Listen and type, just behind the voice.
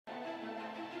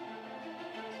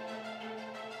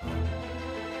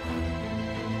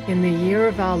In the year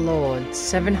of our Lord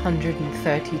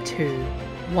 732,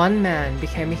 one man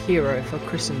became a hero for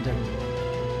Christendom.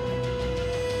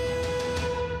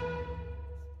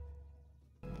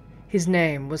 His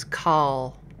name was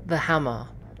Karl the Hammer,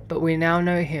 but we now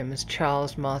know him as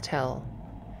Charles Martel.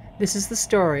 This is the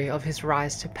story of his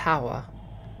rise to power.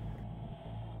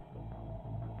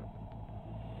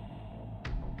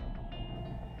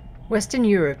 Western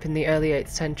Europe in the early 8th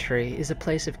century is a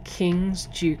place of kings,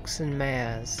 dukes and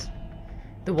mayors.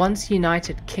 The once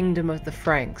united kingdom of the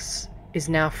Franks is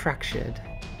now fractured.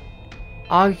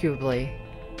 Arguably,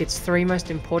 its three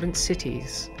most important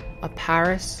cities are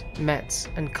Paris, Metz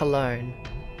and Cologne.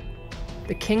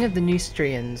 The king of the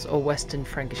Neustrians, or Western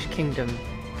Frankish kingdom,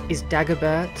 is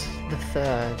Dagobert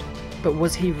III, but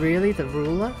was he really the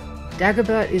ruler?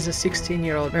 Dagobert is a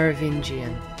 16-year-old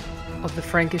Merovingian of the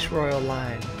Frankish royal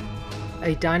line,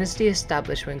 a dynasty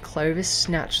established when Clovis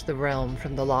snatched the realm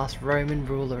from the last Roman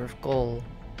ruler of Gaul,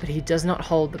 but he does not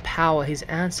hold the power his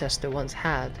ancestor once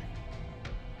had.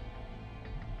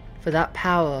 For that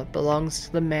power belongs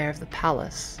to the mayor of the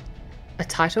palace, a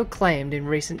title claimed in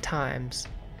recent times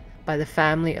by the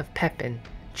family of Pepin.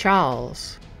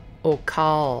 Charles, or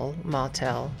Karl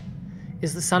Martel,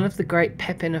 is the son of the great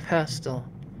Pepin of Herstal,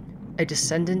 a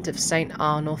descendant of Saint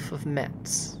Arnulf of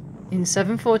Metz. In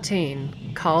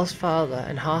 714, Karl's father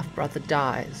and half-brother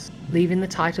dies, leaving the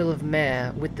title of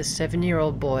mayor with the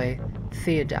 7-year-old boy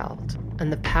Theudald,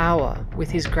 and the power with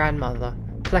his grandmother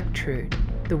Plectrude,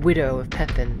 the widow of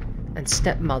Pepin and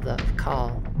stepmother of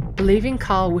Karl. Believing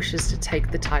Karl wishes to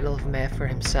take the title of mayor for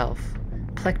himself,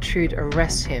 Plectrude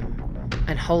arrests him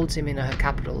and holds him in her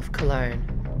capital of Cologne.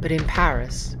 But in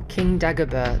Paris, King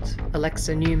Dagobert elects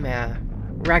a new mayor,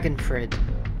 Ragenfrid,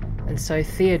 and so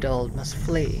Theudald must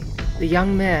flee. The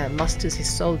young mayor musters his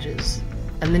soldiers,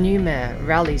 and the new mayor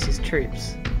rallies his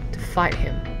troops to fight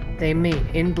him. They meet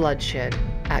in bloodshed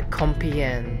at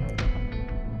Compiegne.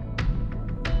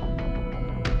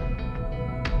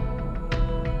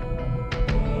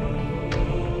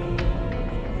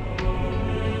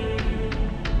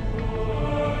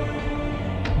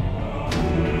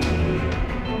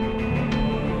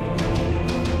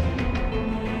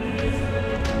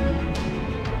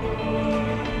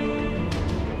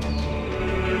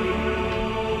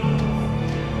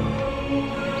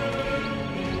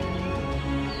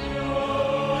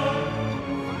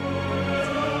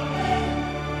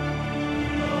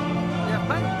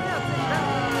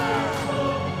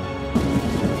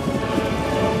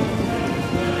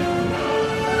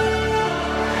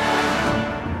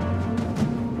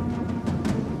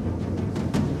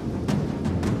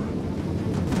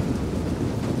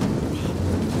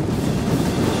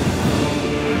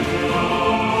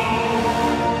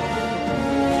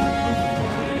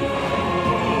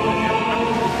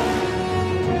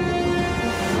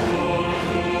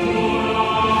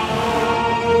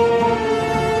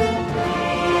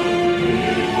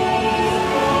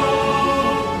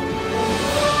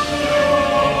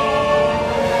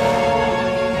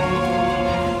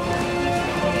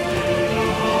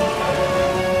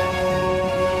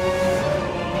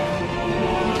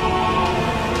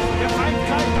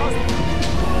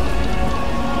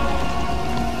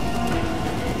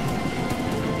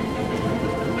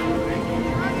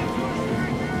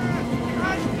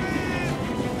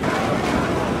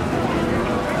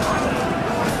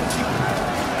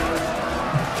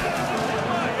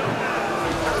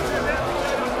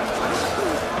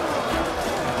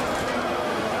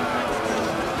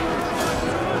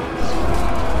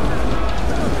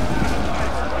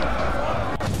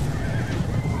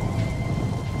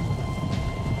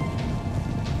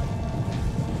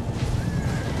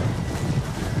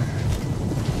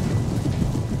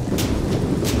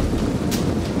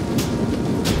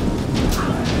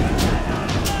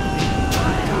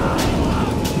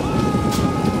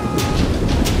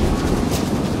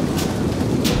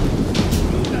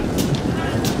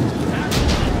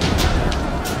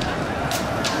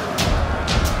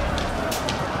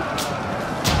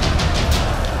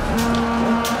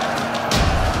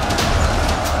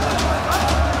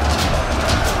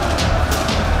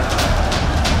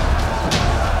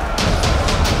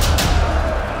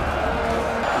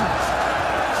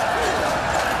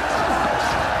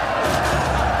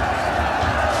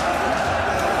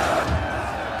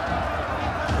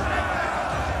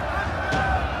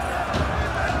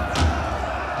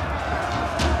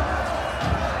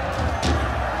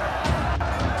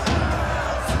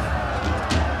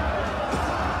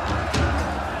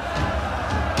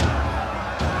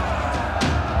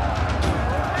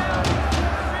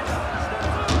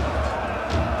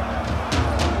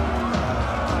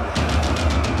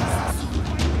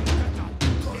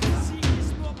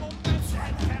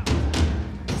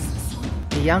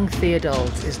 young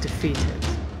Theudald is defeated.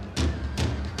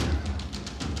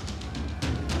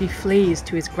 He flees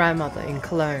to his grandmother in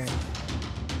Cologne.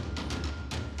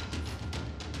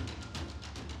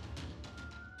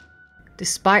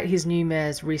 Despite his new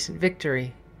mayor's recent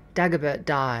victory, Dagobert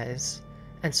dies,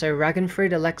 and so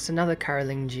Ragenfrid elects another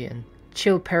Carolingian,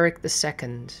 Chilperic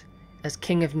II, as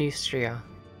King of Neustria.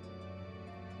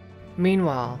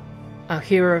 Meanwhile, our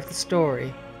hero of the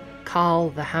story,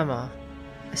 Karl the Hammer,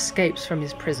 escapes from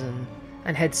his prison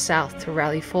and heads south to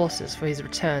rally forces for his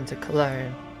return to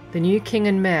Cologne. The new king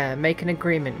and mayor make an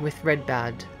agreement with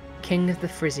Redbad, king of the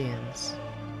Frisians.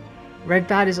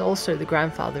 Redbad is also the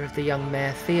grandfather of the young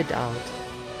mayor Theudald,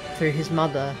 through his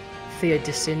mother,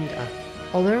 Theudesinda.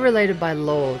 Although related by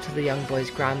law to the young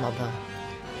boy's grandmother,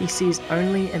 he sees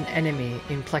only an enemy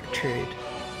in Plectrude.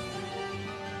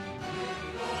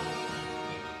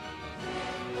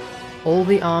 All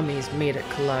the armies meet at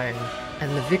Cologne,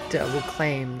 and the victor will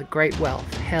claim the great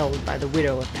wealth held by the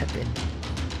widow of Pepin.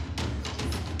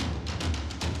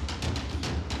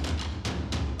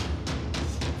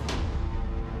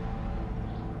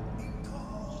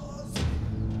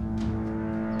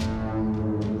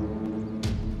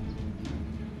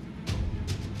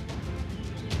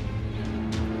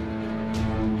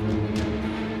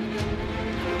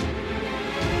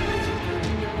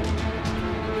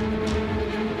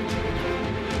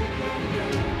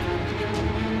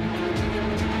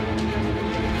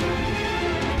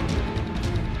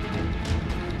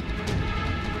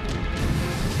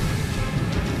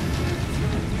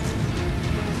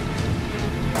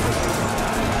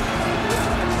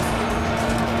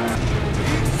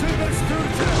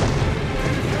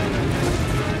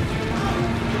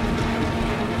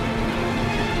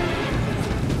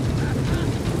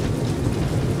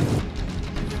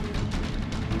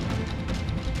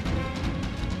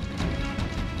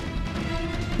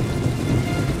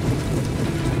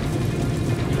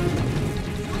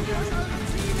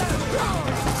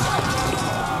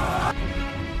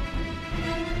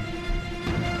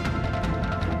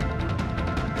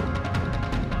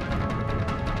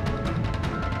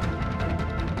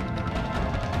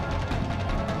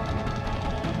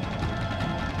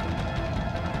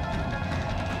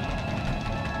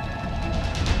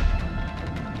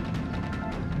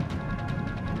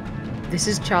 This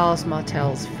is Charles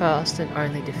Martel's first and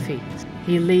only defeat.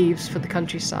 He leaves for the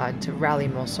countryside to rally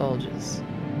more soldiers.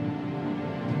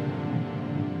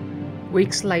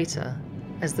 Weeks later,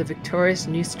 as the victorious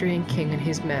Neustrian king and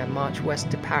his men march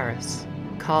west to Paris,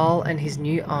 Karl and his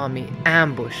new army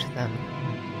ambush them.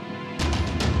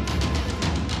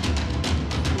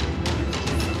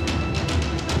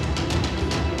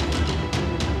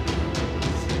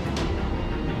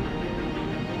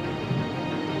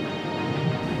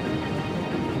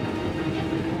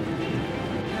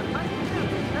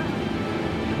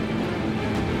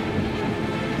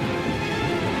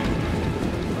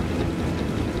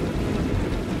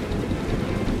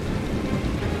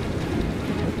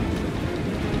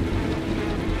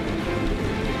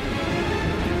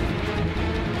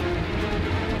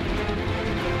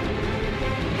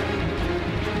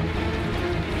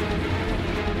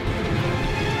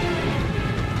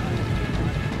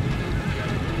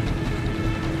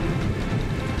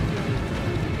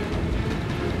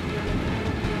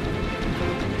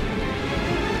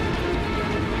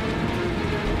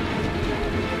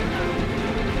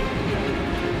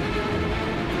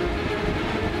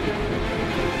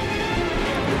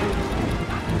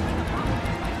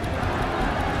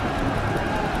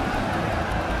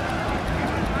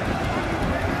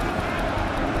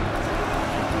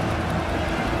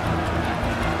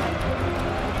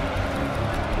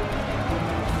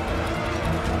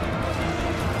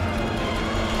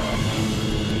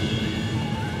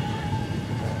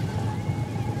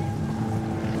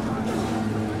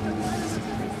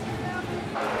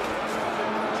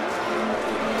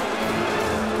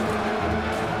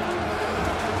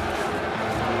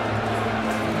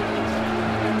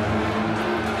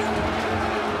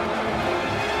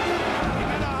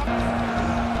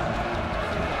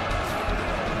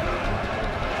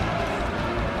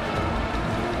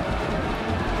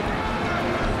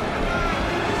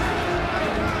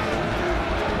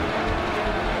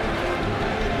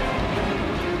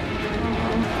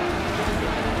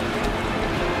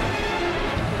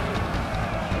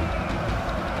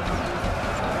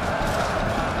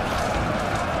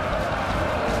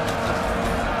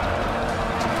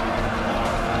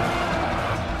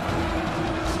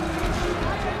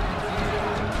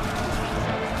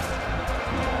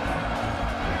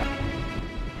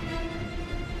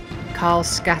 Karl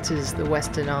scatters the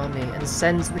western army and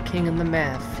sends the king and the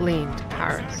mayor fleeing to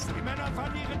Paris.